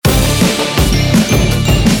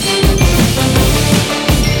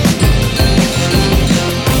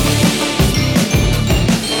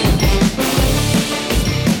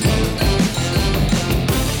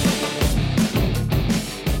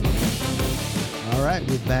All right,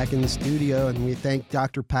 we're back in the studio, and we thank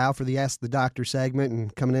Dr. Powell for the Ask the Doctor segment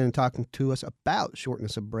and coming in and talking to us about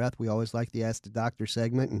shortness of breath. We always like the Ask the Doctor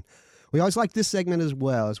segment, and we always like this segment as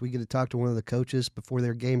well, as we get to talk to one of the coaches before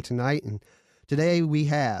their game tonight. And today we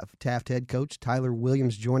have Taft head coach Tyler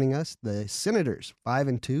Williams joining us. The Senators,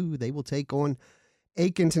 5-2. They will take on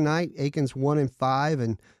Aiken tonight. Aiken's 1-5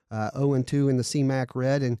 and 0-2 in the CMAC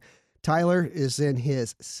Red. And Tyler is in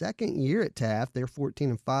his second year at Taft. They're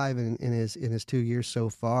 14-5 in his 2 years so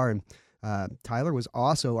far. And Tyler was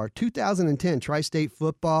also our 2010 Tri-State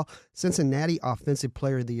Football Cincinnati Offensive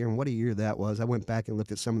Player of the Year. And what a year that was. I went back and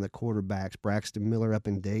looked at some of the quarterbacks. Braxton Miller up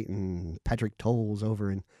in Dayton, Patrick Tolles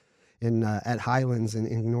over at Highlands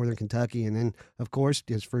in Northern Kentucky. And then, of course,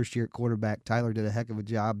 his first year at quarterback, Tyler did a heck of a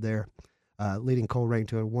job there, leading Colerain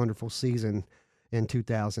to a wonderful season in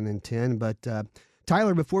 2010. But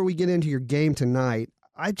Tyler, before we get into your game tonight,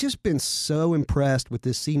 I've just been so impressed with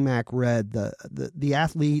this CMAC Red, the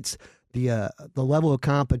athletes, the level of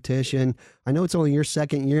competition. I know it's only your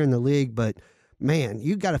second year in the league, but man,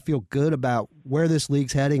 you got to feel good about where this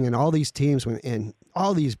league's heading and all these teams and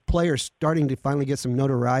all these players starting to finally get some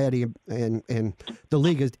notoriety and the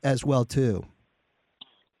league as well too.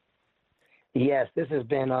 Yes, this has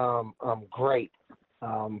been great.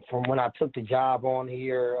 From when I took the job on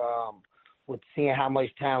here, with seeing how much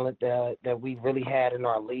talent that we really had in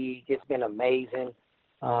our league, it's been amazing.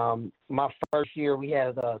 My first year, we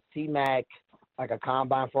had a CMAC, like a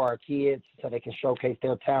combine for our kids, so they can showcase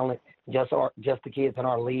their talent, just the kids in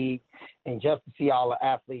our league, and just to see all the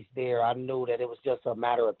athletes there, I knew that it was just a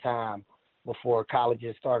matter of time before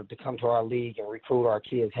colleges started to come to our league and recruit our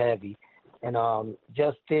kids heavy. And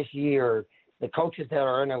just this year, the coaches that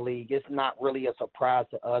are in the league, it's not really a surprise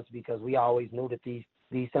to us because we always knew that these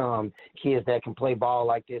kids that can play ball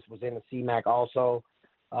like this was in the CMAC also.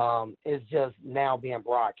 It's just now being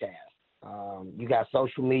broadcast. You got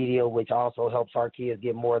social media, which also helps our kids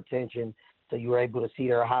get more attention. So you're able to see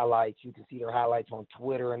their highlights. You can see their highlights on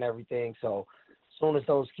Twitter and everything. So as soon as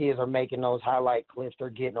those kids are making those highlight clips, they're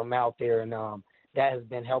getting them out there. And that has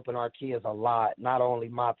been helping our kids a lot, not only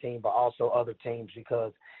my team, but also other teams,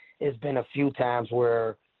 because it's been a few times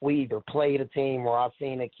where we either played a team or I've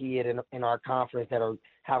seen a kid in our conference that are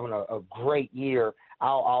having a great year.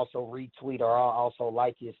 I'll also retweet or I'll also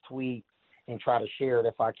like his tweet and try to share it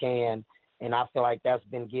if I can. And I feel like that's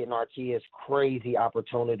been getting our kids crazy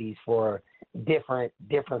opportunities for different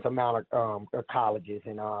amount of colleges.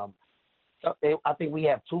 And I think we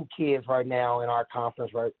have 2 kids right now in our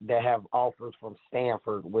conference that have offers from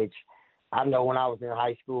Stanford, which I know when I was in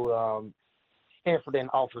high school, Stanford didn't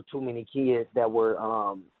offer too many kids that were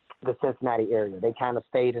the Cincinnati area. They kind of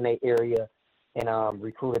stayed in their area and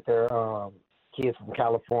recruited their kids from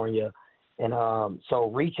California. And so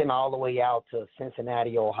reaching all the way out to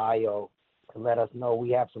Cincinnati, Ohio, to let us know we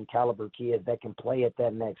have some caliber kids that can play at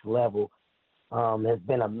that next level has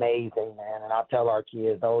been amazing, man. And I tell our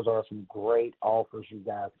kids, those are some great offers you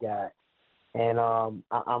guys got. And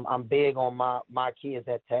I'm big on my kids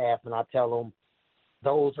at Taft, and I tell them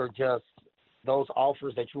those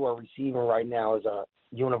offers that you are receiving right now is a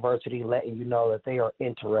university letting you know that they are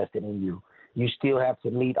interested in you. You still have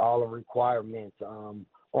to meet all the requirements on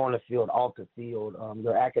the field, off the field,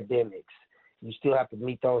 your academics. You still have to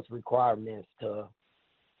meet those requirements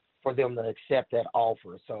for them to accept that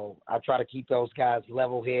offer. So I try to keep those guys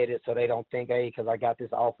level-headed so they don't think, hey, because I got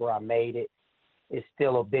this offer, I made it. It's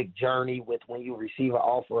still a big journey with when you receive an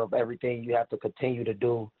offer of everything you have to continue to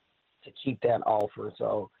do to keep that offer.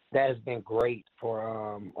 So that has been great for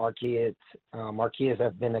our kids. Our kids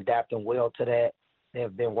have been adapting well to that. They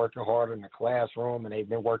have been working harder in the classroom, and they've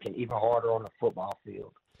been working even harder on the football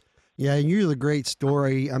field. Yeah, you're the great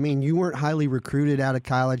story. I mean, you weren't highly recruited out of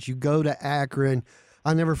college. You go to Akron.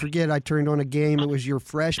 I'll never forget, I turned on a game. It was your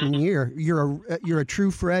freshman year. You're a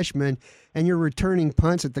true freshman, and you're returning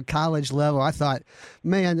punts at the college level. I thought,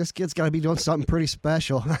 man, this kid's got to be doing something pretty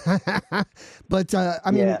special. But, I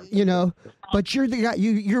mean, Yeah. you know, but you're the guy,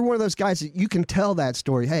 you're one of those guys that you can tell that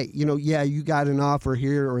story. Hey, you know, yeah, you got an offer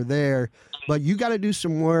here or there, but you got to do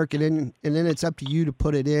some work, and then it's up to you to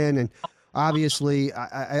put it in. And obviously,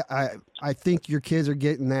 I think your kids are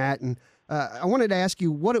getting that. And I wanted to ask you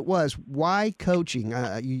what it was. Why coaching?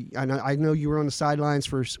 I know you were on the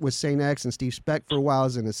sidelines with St. X and Steve Speck for a while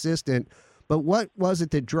as an assistant, but what was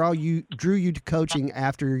it that drew you to coaching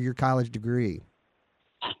after your college degree?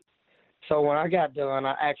 So when I got done,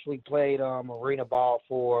 I actually played arena ball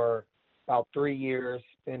for about 3 years,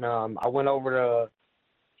 and I went over to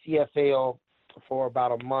CFL for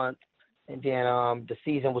about a month, and then the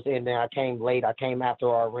season was ending. I came late. I came after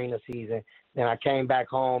our arena season. Then I came back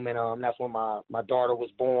home, and that's when my daughter was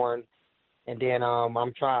born. And then I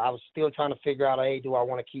was still trying to figure out, hey, do I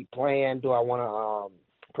want to keep playing? Do I want to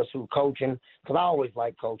pursue coaching? Because I always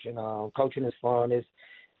like coaching. Coaching is fun.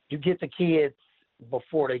 You get the kids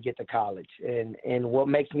before they get to college. And what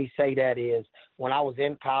makes me say that is when I was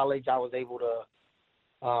in college, I was able to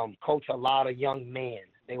coach a lot of young men.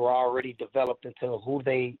 They were already developed into who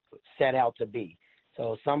they set out to be.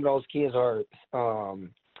 So some of those kids are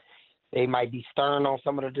they might be stern on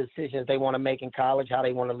some of the decisions they want to make in college, how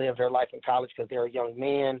they want to live their life in college because they're a young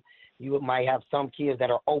man. You might have some kids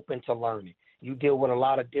that are open to learning. You deal with a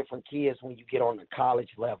lot of different kids when you get on the college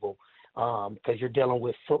level because you're dealing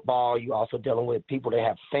with football. You're also dealing with people that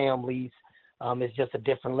have families. It's just a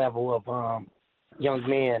different level of young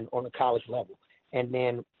men on the college level. And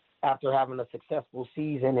then after having a successful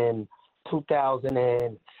season in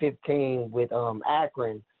 2015 with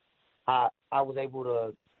Akron, I was able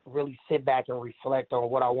to really sit back and reflect on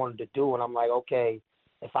what I wanted to do. And I'm like, okay,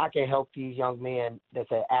 if I can help these young men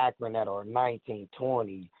that's at Akron that are 19,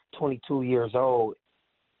 20, 22 years old,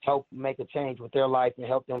 help make a change with their life and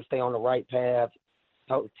help them stay on the right path,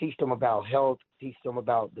 help teach them about health, teach them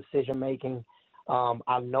about decision making.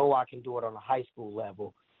 I know I can do it on a high school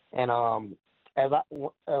level. And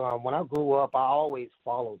when I grew up, I always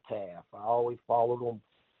followed Taft. I always followed him.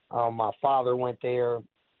 My father went there,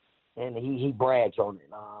 and he brags on it.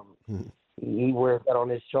 He wears that on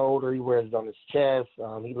his shoulder. He wears it on his chest.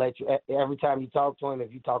 He lets you every time you talk to him.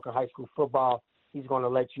 If you talk in high school football, he's going to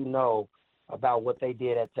let you know about what they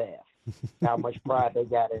did at Taft, how much pride they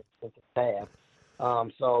got at Taft.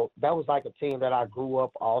 So that was like a team that I grew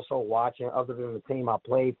up also watching, other than the team I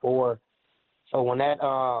played for. So when that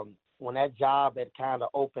job had kind of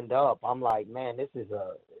opened up, I'm like, man, this is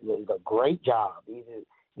a great job.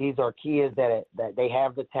 These are kids that they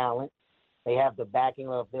have the talent, they have the backing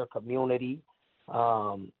of their community.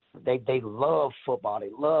 They love football, they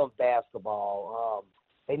love basketball.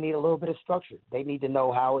 They need a little bit of structure. They need to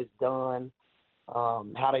know how it's done,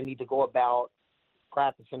 how they need to go about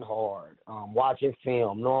practicing hard, watching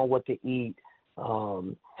film, knowing what to eat,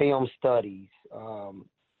 film studies,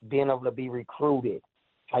 being able to be recruited,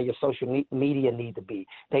 how your social media need to be.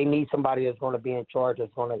 They need somebody that's going to be in charge,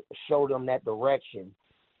 that's going to show them that direction.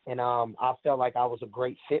 And I felt like I was a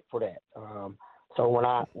great fit for that. So when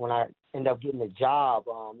I ended up getting the job,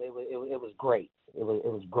 it was great. It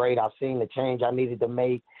was great. I've seen the change I needed to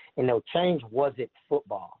make, and the change wasn't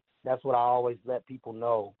football. That's what I always let people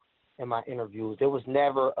know in my interviews. There was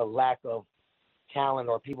never a lack of talent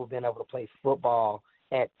or people being able to play football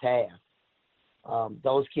at Taft.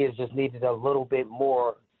 Those kids just needed a little bit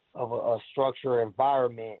more of a structured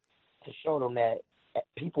environment to show them that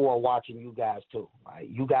people are watching you guys too. Right?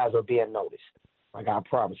 You guys are being noticed. Like, I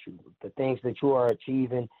promise you, the things that you are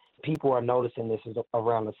achieving, people are noticing this is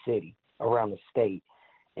around the city, around the state.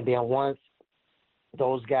 And then once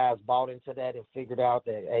those guys bought into that and figured out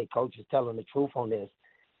that, hey, coach is telling the truth on this,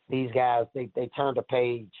 these guys, they turned the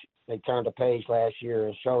page. They turned the page last year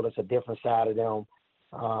and showed us a different side of them.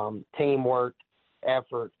 Teamwork,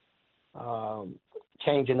 effort,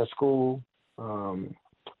 changing the school,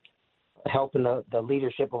 helping the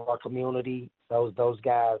leadership of our community. Those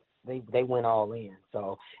guys, they went all in.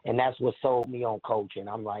 So, and that's what sold me on coaching.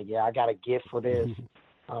 I'm like, yeah, I got a gift for this.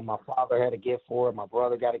 My father had a gift for it. My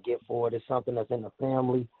brother got a gift for it. It's something that's in the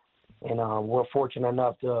family, and we're fortunate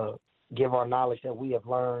enough to give our knowledge that we have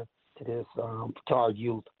learned to our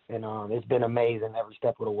youth, and it's been amazing every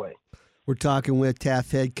step of the way. We're talking with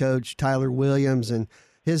Taft head coach Tyler Williams, and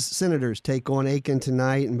his Senators take on Aiken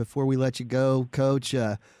tonight. And before we let you go, Coach,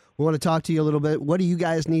 we want to talk to you a little bit. What do you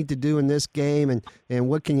guys need to do in this game, and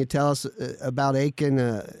what can you tell us about Aiken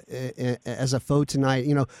as a foe tonight?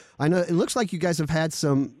 You know, I know it looks like you guys have had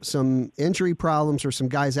some injury problems or some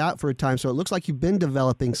guys out for a time, so it looks like you've been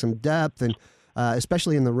developing some depth, and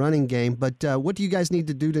especially in the running game. But what do you guys need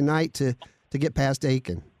to do tonight to get past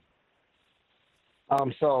Aiken?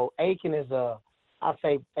 So Aiken is a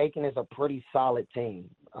pretty solid team.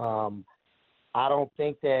 I don't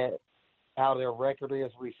think that how their record is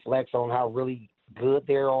reflects on how really good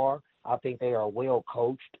they are. I think they are well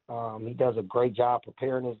coached. He does a great job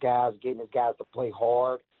preparing his guys, getting his guys to play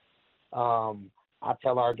hard. I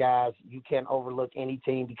tell our guys, you can't overlook any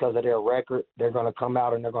team because of their record. They're going to come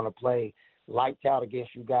out and they're going to play lights out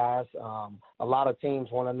against you guys. A lot of teams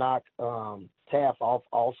want to knock Taft off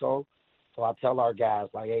also. So I tell our guys,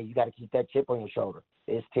 like, hey, you got to keep that chip on your shoulder.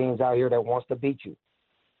 There's teams out here that wants to beat you.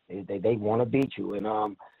 They want to beat you,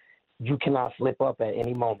 and you cannot slip up at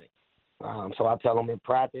any moment. So I tell them in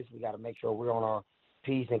practice, we got to make sure we're on our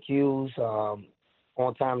P's and Q's, on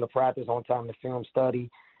time to practice, on time to film study.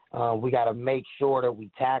 We got to make sure that we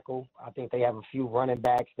tackle. I think they have a few running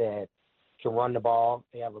backs that can run the ball.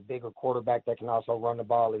 They have a bigger quarterback that can also run the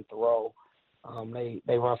ball and throw.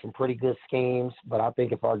 They run some pretty good schemes, but I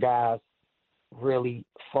think if our guys really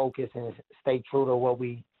focus and stay true to what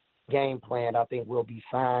we game planned, I think we'll be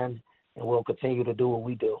fine and we'll continue to do what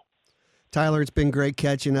we do. Tyler, it's been great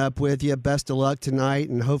catching up with you. Best of luck tonight,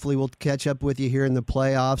 and hopefully we'll catch up with you here in the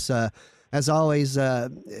playoffs. As always,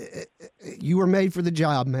 you were made for the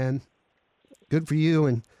job, man. Good for you,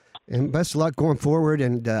 and best of luck going forward.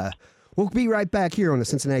 And we'll be right back here on the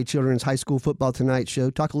Cincinnati Children's High School Football Tonight show,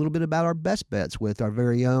 talk a little bit about our best bets with our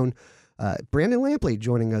very own Brandon Lampley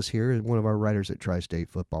joining us here as one of our writers at Tri-State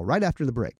Football right after the break.